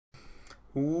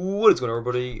What is going on,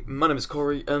 everybody? My name is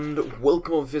Corey and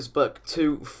welcome over back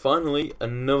to finally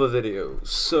another video.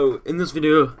 So in this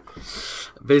video,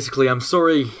 basically I'm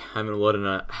sorry I haven't uploaded in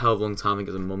a hell of a long time, I think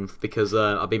it's a month, because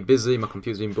I've been busy, my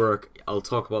computer's been broke. I'll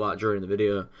talk about that during the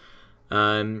video.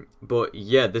 But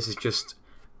yeah, this is just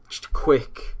a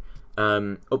quick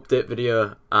update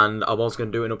video, and I'm also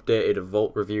going to do an updated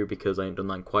Vault review because I ain't done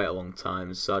that in quite a long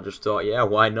time. So I just thought, yeah,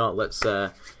 why not? Let's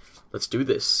do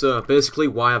this. So basically,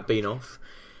 why I've been off.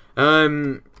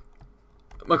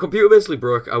 My computer basically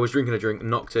broke. I was drinking a drink,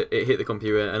 knocked it, it hit the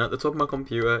computer, and at the top of my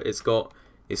computer, it's sort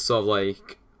of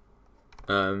like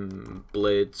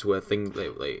blades where things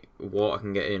like water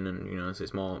can get in, and so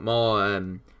it's more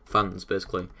fans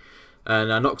basically.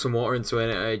 And I knocked some water into it,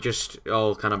 and it just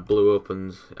all kind of blew up,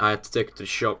 and I had to take it to the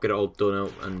shop, get it all done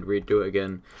up, and redo it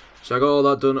again. So I got all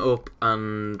that done up,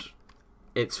 and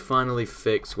it's finally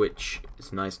fixed, which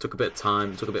is nice. Took a bit of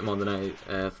time, took a bit more than I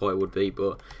thought it would be,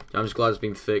 but I'm just glad it's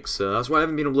been fixed. That's why I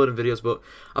haven't been uploading videos, but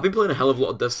I've been playing a hell of a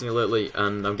lot of Destiny lately,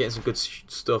 and I'm getting some good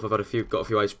stuff. I've got a few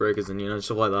icebreakers and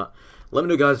stuff like that. Let me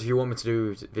know, guys, if you want me to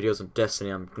do videos on Destiny.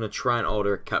 I'm gonna try and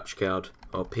order a capture card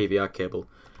or PVR cable.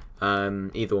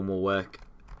 Either one will work,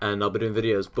 and I'll be doing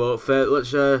videos. But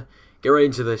let's get right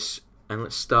into this, and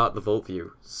let's start the Vault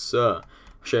view. So I'll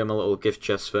show you my little gift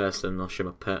chest first, and I'll show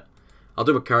my pet. I'll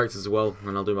do my characters as well,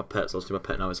 and I'll do my pets. I'll do my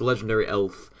pet now. It's a legendary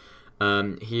elf.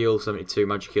 Heal 72,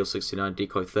 magic heal 69,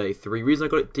 decoy 33. Reason I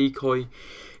got it decoy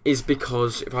is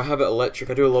because if I have it electric,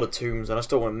 I do a lot of tombs, and I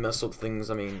still want to mess up things.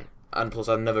 I mean, and plus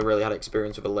I've never really had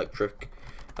experience with electric.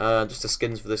 Just the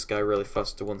skins for this guy really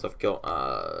fast. The ones I've got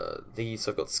these.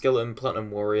 I've got Skeleton, Platinum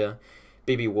Warrior,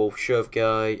 BB Wolf, Shove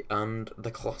Guy, and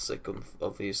the classic,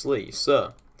 obviously.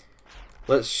 So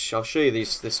I'll show you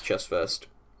this chest first.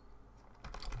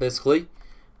 Basically,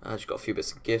 I just got a few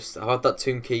bits of gifts. I've had that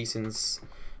tomb key since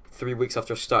 3 weeks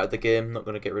after I started the game. Not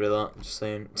going to get rid of that, I'm just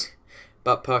saying.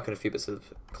 Backpack and a few bits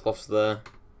of cloths there.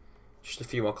 Just a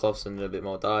few more cloths and a bit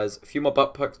more dyes. A few more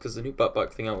backpacks because the new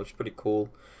backpack thing out, which is pretty cool.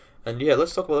 And yeah,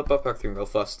 let's talk about that backpack thing real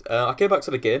fast. I came back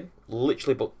to the game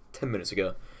literally about 10 minutes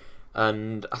ago,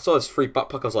 and I saw this free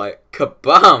backpack. I was like,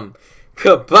 kabam!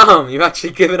 Kabam! You're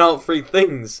actually giving out free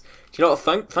things. Do you know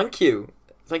what? Thank you.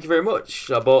 Thank you very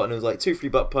much. I bought, and it was like 2 free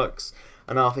backpacks,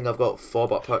 and now I think I've got 4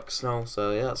 backpacks now.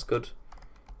 So yeah, that's good.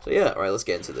 So yeah, all right, let's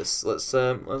get into this. Let's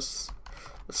start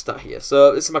here.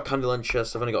 So this is my Candyland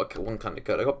chest. I've only got 1 candy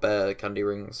card. I got bare candy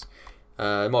rings.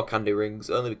 More candy rings,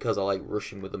 only because I like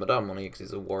rushing with them. I don't have money because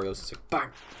he's a warrior, so it's like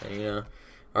bang, and,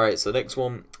 Alright, so next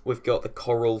one, we've got the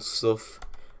coral stuff,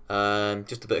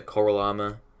 just a bit of coral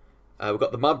armor. We've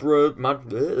got the mad robes.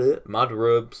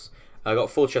 I got a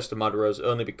full chest of mad robes,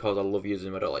 only because I love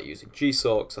using them. I don't like using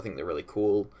G-Socks, I think they're really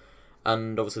cool.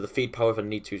 And obviously the feed power if I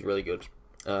need to is really good.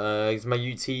 These are my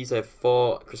UTs. I have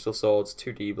 4 crystal swords,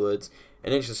 2 D-blades,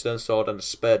 an ancient stone sword, and a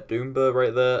spare Doombow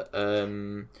right there.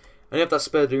 I only have that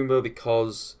spare Doombow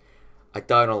because I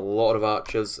died on a lot of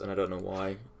archers, and I don't know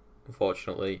why,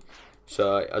 unfortunately.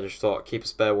 So I just thought I'd keep a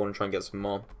spare one and try and get some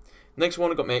more. Next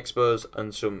one, I got my Expos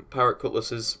and some Parrot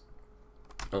Cutlasses.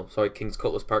 Oh, sorry, King's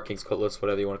Cutlass, Parrot King's Cutlass,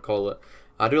 whatever you want to call it.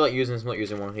 I do like using this, I'm not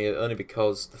using one here, only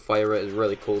because the fire rate is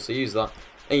really cool. So you use that,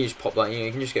 and you just pop that,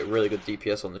 you can just get really good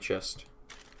DPS on the chest.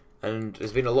 And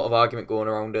there's been a lot of argument going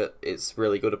around it. It's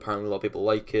really good, apparently a lot of people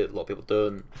like it, a lot of people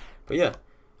don't. But yeah.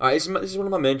 Alright, this is one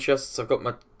of my main chests. I've got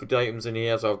my good items in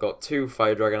here, so I've got 2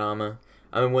 Fire Dragon armor.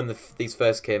 I mean, when these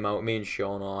first came out, me and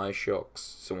Sean, or iShocks,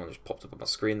 someone just popped up on my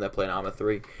screen, they're playing Armor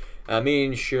 3. Me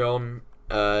and Sean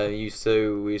we used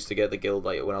to get the guild,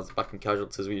 like when I was back in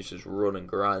Casualties, we used to just run and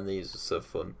grind these, it was so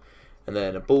fun. And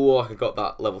then a Bulwark, I got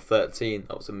that level 13,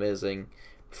 that was amazing.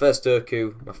 First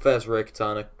Durku, my first Ray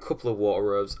Katana, a couple of Water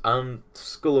Robes, and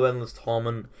Skull of Endless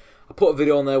Torment. I put a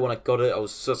video on there when I got it. I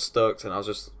was so stoked, and I was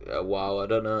just wow. I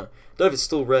don't know if it's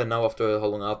still rare now after how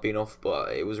long I've been off,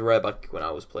 but it was rare back when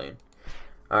I was playing.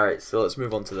 Alright, so let's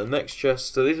move on to the next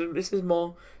chest. So this is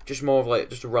more of like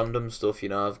just random stuff,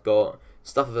 I've got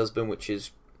Staff of Esbin, which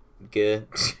is gear,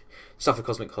 Staff of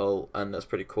Cosmic Hull, and that's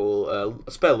pretty cool.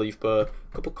 A spare leaf bow,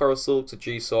 a couple coral silks, a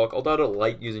G-Sock. Although I don't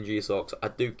like using G-Socks, I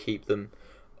do keep them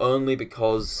only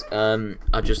because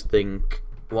I just think,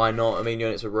 why not? I mean,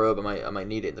 it's a robe. I might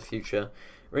need it in the future.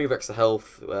 Ring of Extra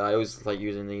Health. I always like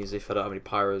using these if I don't have any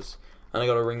pyros. And I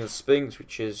got a Ring of Sphinx,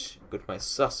 which is good for my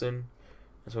assassin.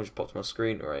 And someone just popped on my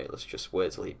screen. Alright, let's just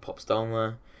wait till he pops down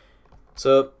there.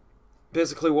 So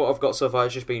basically, what I've got so far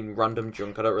has just been random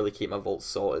junk. I don't really keep my vaults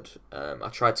sorted. I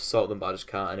tried to sort them, but I just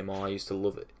can't anymore. I used to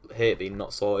love it, hate being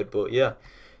not sorted. But yeah,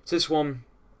 so this one,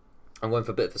 I'm going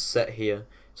for a bit of a set here.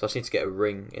 So I just need to get a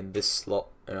ring in this slot,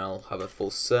 and I'll have a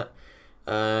full set.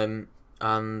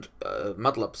 and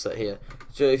Mad Lab set here.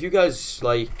 So if you guys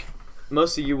like,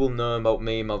 most of you will know about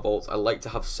me and my vaults. I like to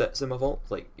have sets in my vault.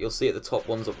 Like you'll see at the top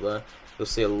ones up there, you'll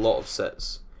see a lot of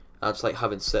sets. I just like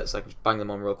having sets. I can just bang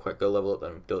them on real quick, go level up,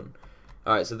 and I'm done.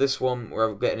 Alright, so this one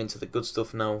we're getting into the good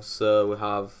stuff now. So we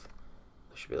have,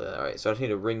 should be like, alright. So I just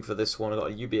need a ring for this one. I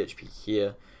got a UBHP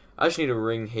here. I just need a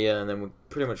ring here, and then we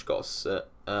pretty much got a set.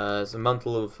 It's a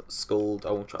Mantle of Skuld.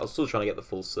 I'm still trying to get the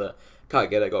full set. Can't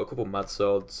get it. I got a couple Mad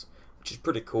Swords, which is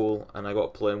pretty cool, and I got a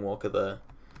Plane Walker there.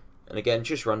 And again,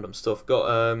 just random stuff.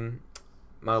 Got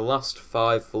my last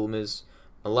 5 Fulmies,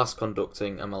 my last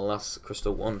Conducting, and my last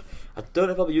Crystal Wand. I don't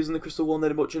know if I'll be using the Crystal Wand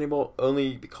very much anymore,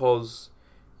 only because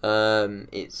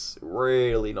it's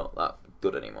really not that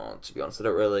good anymore, to be honest. I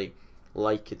don't really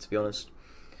like it, to be honest.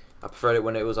 I preferred it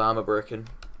when it was armor breaking.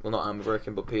 Well, not armor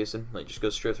breaking, but piercing. Like, just go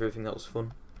straight through everything. That was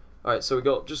fun. Alright, so we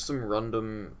got just some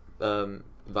random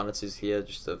vanities here.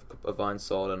 Just a Vine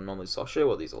Sword and an Anomaly Sword. I'll show you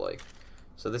what these are like.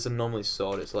 So this Anomaly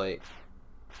Sword, it's like,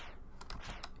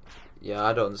 yeah,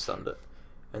 I don't understand it.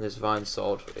 And this Vine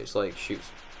Sword, it's like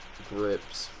shoots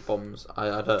grips, bombs.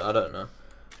 I don't know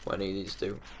what any of these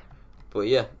do. But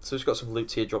yeah, so we've got some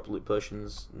loot here, drop loot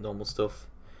potions, normal stuff.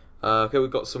 Okay, we've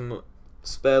got some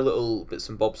spare little bits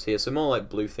and bobs here, so more like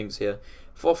blue things here.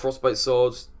 4 Frostbite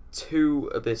Swords,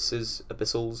 2 Abyssals,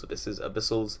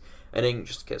 an ink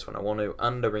just in case when I want to,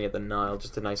 and a Ring of the Nile,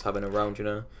 just a nice having around, you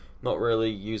know. Not really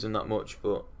using that much,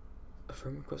 but a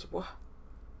friend request. What?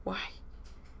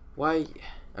 Why?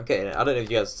 I'm getting it. I don't know if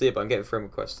you guys see it, but I'm getting friend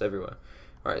requests everywhere.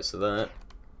 Alright, so that.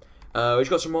 We've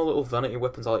got some more little vanity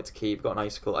weapons I like to keep. Got an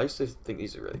icicle. I used to think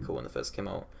these are really cool when they first came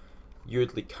out.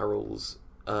 Yudley Carols,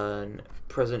 and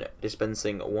Present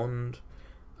Dispensing Wand,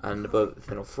 and Above the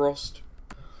Thin of Frost.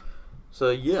 So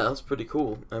yeah, that's pretty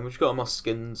cool. And we've got my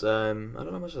skins. I don't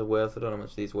know how much they're worth. I don't know how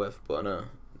much these are worth, but I know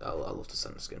I love to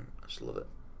send a skin. I just love it.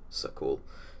 So cool.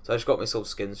 So I just got myself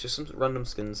skins, just some random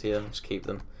skins here. Just keep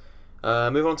them.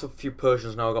 Move on to a few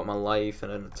potions now. I got my life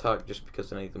and an attack just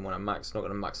because I need them when I'm maxed. Not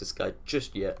gonna max this guy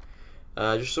just yet.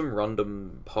 Just some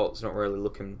random pots. Not really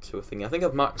looking to a thing. I think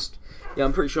I've maxed. Yeah,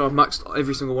 I'm pretty sure I've maxed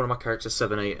every single one of my characters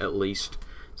 7-8 at least.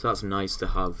 So that's nice to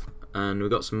have. And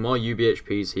we've got some more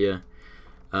UBHPs here.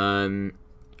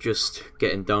 Just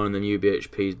getting down on the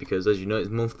UBHPs because, as you know, it's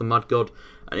Month of the Mad God,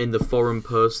 and in the forum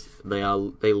post they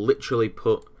literally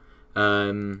put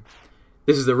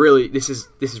this is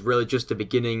really just the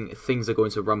beginning. Things are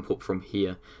going to ramp up from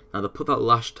here. Now they put that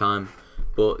last time,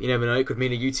 but you never know. It could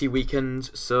mean a UT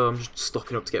weekend, so I'm just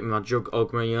stocking up to get my Jug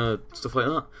Ogma, stuff like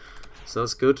that. So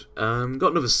that's good.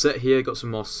 Got another set here. Got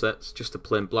some more sets. Just a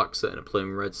plain black set and a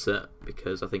plain red set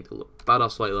because I think they look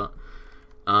badass like that.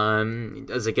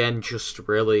 As again, just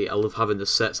really, I love having the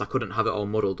sets. I couldn't have it all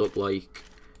muddled up like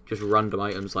just random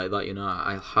items like that. You know,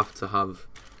 I'll have to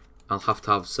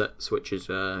have sets, which is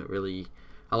really.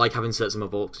 I like having sets in my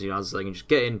vault because, you know, as I can just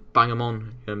get in, bang them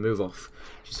on, you know, move off,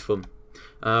 which is fun.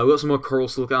 We got some more Coral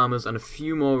Silk armors and a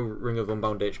few more Ring of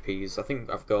Unbound HPs. I think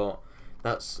I've got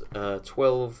that's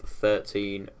 12,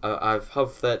 13. I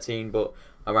have 13, but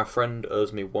my friend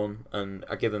owes me 1, and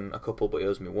I give him a couple, but he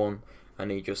owes me 1. And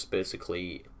he just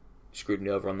basically screwed me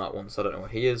over on that one, so I don't know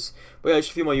what he is. But yeah,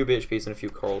 just a few more UBHPs and a few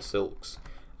Coral Silks.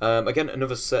 Again,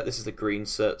 another set. This is the green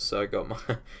set, so I got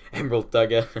my Emerald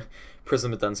Dagger,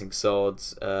 Prism of Dancing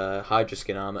Swords, Hydra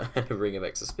Skin Armor, and a Ring of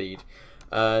Extra Speed.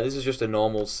 This is just a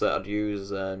normal set I'd use,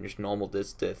 just normal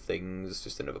day-to-day things,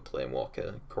 just another Plane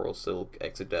Walker, Coral Silk,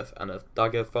 Extra Death, and a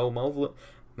Dagger, Foul Malevolent.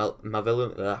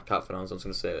 I can't pronounce it, I was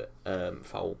going to say it.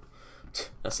 Foul.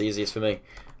 That's the easiest for me.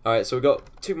 Alright, so we've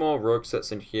got 2 more rogue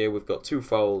sets in here. We've got 2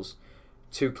 fouls,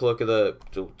 2 2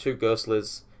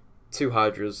 ghostlies, 2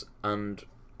 hydras, and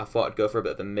I thought I'd go for a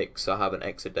bit of a mix. So I have an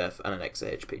extra death and an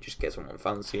extra HP, just in case I'm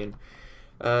fancying.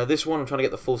 This one I'm trying to get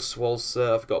the full swall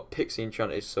set. I've got Pixie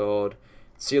Enchanted Sword,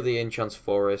 Seal the Enchant's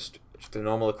Forest, just the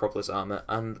normal Acropolis armor,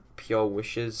 and Pure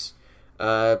Wishes.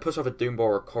 Plus I have a Doombow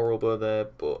or a Coral Bow there,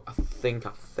 but I think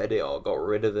I fed it or got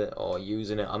rid of it or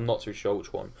using it. I'm not too sure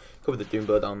which one. Could be the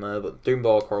Doombow down there, but the Doombow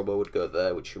or Coral Bow would go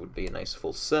there, which would be a nice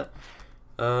full set.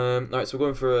 Alright, so we're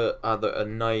going for either a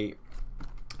Knight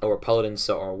or a Paladin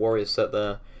set or a Warrior set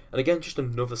there. And again, just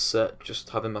another set, just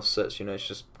having my sets, you know, it's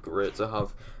just great to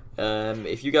have.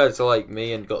 If you guys are like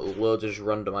me and got loads of just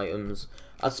random items,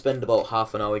 I'd spend about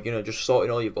half an hour, you know, just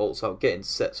sorting all your vaults out, getting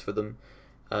sets for them.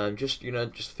 Just, you know,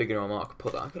 just figuring out how I could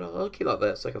put that. I'll keep that there.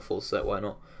 It's like a full set. Why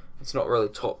not? It's not really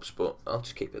tops, but I'll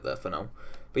just keep it there for now.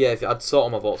 But yeah, if I'd sort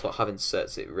on my vaults about having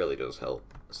sets, it really does help.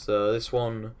 So this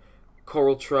one,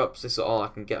 Coral Traps. This is all I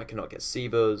can get. I cannot get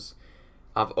Seabows.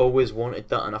 I've always wanted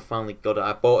that, and I finally got it.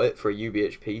 I bought it for a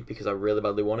UBHP because I really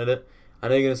badly wanted it. I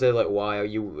know you're gonna say like, why are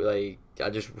you like?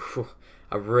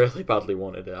 I really badly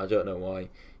wanted it. I don't know why.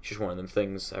 It's just one of them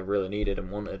things I really needed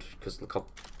and wanted because look how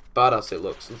badass it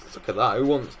looks. Look at that.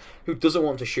 Who doesn't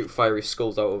want to shoot fiery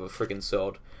skulls out of a friggin'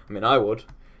 sword? I mean, I would.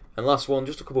 And last one,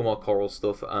 just a couple more coral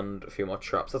stuff and a few more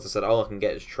traps. As I said, all I can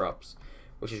get is traps,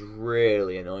 which is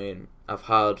really annoying. I've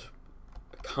had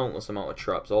a countless amount of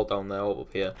traps all down there, all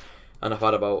up here, and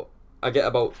I get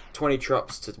about 20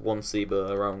 traps to one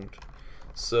seabird around.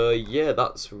 So yeah,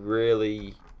 that's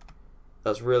really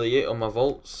it on my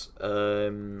vaults.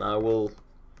 I will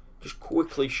just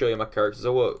quickly show you my characters. I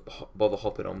won't bother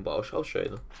hopping on, but I'll show you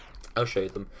them. I'll show you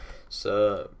them.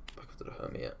 So back up to the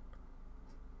home yet.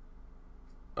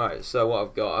 Alright, so what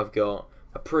I've got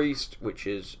a priest, which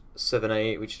is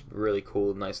 7/8, which is really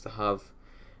cool, nice to have.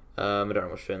 I don't know how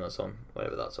much turn that's on,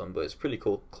 whatever that's on, but it's a pretty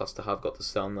cool class to have. Got the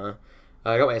sound there.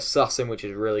 I got my assassin, which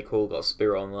is really cool. Got a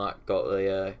spirit on that. Got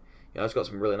the it's got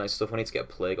some really nice stuff. I need to get a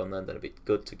plague on them, then it'd be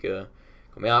good to go.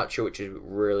 Got my archer, which is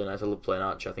really nice. I love playing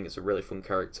archer. I think it's a really fun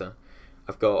character.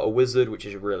 I've got a wizard, which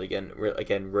is really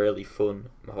again really fun.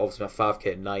 Obviously my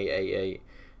 5k knight 8/8.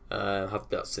 I've had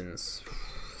that since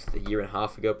a year and a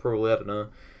half ago, probably. I don't know.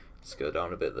 Let's go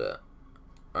down a bit there.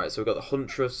 Alright, so we've got the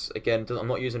huntress again. I'm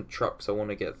not using trap because I want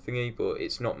to get a thingy, but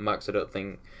it's not max. I don't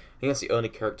think. I think that's the only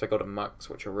character I got a max,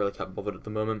 which I really can't bother at the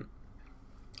moment.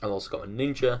 I've also got a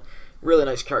ninja, really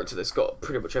nice character that's got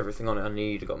pretty much everything on it I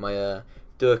need. I've got my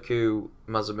Durku,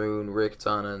 Mazamoon,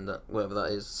 Rikatan, and whatever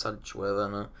that is, Saj, whatever, I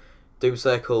don't know. Doom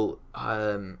Circle,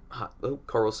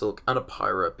 Coral Silk, and a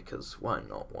Pirate, because why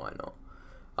not, why not?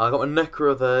 I got my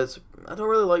Necro there. I don't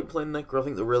really like playing Necro, I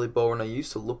think they're really boring. I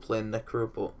used to love playing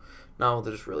Necro, but now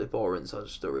they're just really boring, so I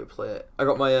just don't really play it. I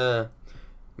got my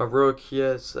my Rogue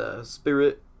here, it's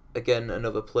Spirit, again,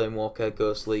 another Planewalker,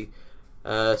 Ghostly,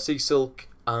 Sea Silk,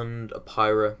 and a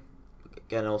Pyra,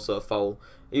 again also a Foul.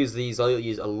 I use these, I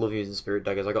love using Spirit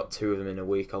Daggers. I got 2 of them in a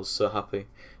week. I was so happy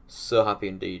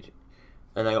indeed.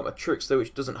 And I got my Trickster,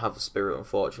 which doesn't have the Spirit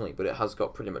unfortunately, but it has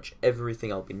got pretty much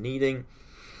everything I'll be needing,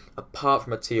 apart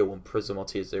from a tier 1 Prism or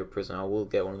tier 0 Prism. I will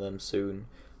get one of them soon.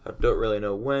 I don't really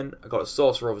know when. I got a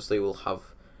Sorcerer, obviously will have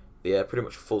the pretty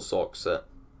much full sock set,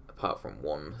 apart from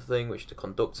one thing, which is the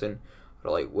Conducting. I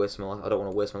don't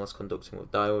want to waste my last Conducting, we'll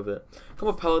die with it. Got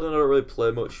my Paladin, I don't really play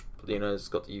much, but, you know, it's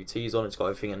got the UTs on, it's got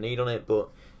everything I need on it, but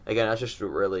again, I just don't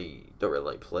really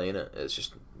like playing it. It's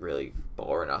just really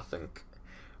boring, I think.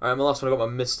 Alright, my last one, I got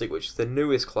my Mystic, which is the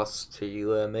newest class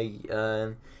to me.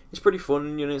 It's pretty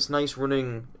fun, you know, it's nice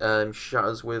running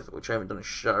Shatters with, which I haven't done a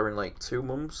Shatter in like 2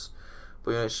 months.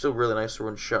 But, you know, it's still really nice to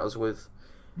run Shatters with.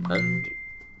 And,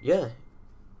 yeah,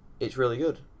 it's really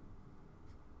good.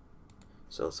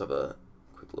 So let's have a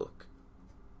quick look.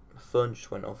 My phone just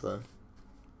went off there.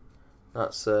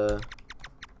 That's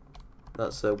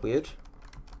weird.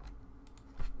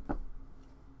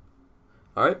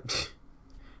 Alright.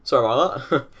 Sorry about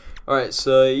that. Alright,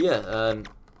 so yeah,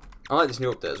 I like this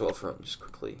new update as well. For just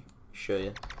quickly show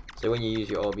you. So when you use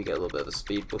your orb, you get a little bit of a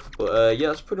speed buff. But yeah,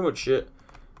 that's pretty much it.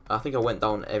 I think I went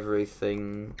down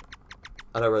everything.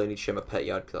 I don't really need to show my pet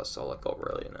yard because that's all I got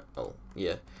really in it. Oh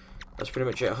yeah, that's pretty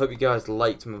much it. I hope you guys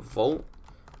liked my vault.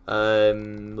 Let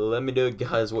me know,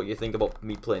 guys, what you think about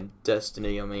me playing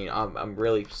Destiny. I mean, I'm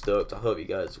really stoked. I hope you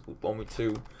guys want me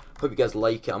to. Hope you guys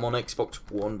like it. I'm on Xbox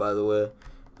One, by the way.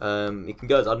 You can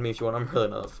guys add me if you want. I'm really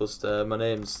not fussed. My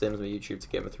name's same as my YouTube to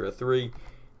get me through a 3.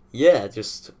 Yeah,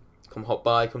 just come hop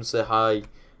by, come say hi.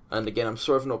 And again, I'm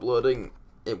sorry for not uploading.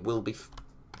 It will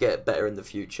get better in the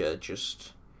future.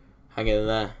 Just hang in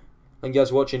there. Thank you guys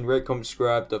for watching. Rate, comment,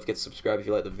 subscribe. Don't forget to subscribe if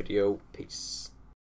you like the video. Peace.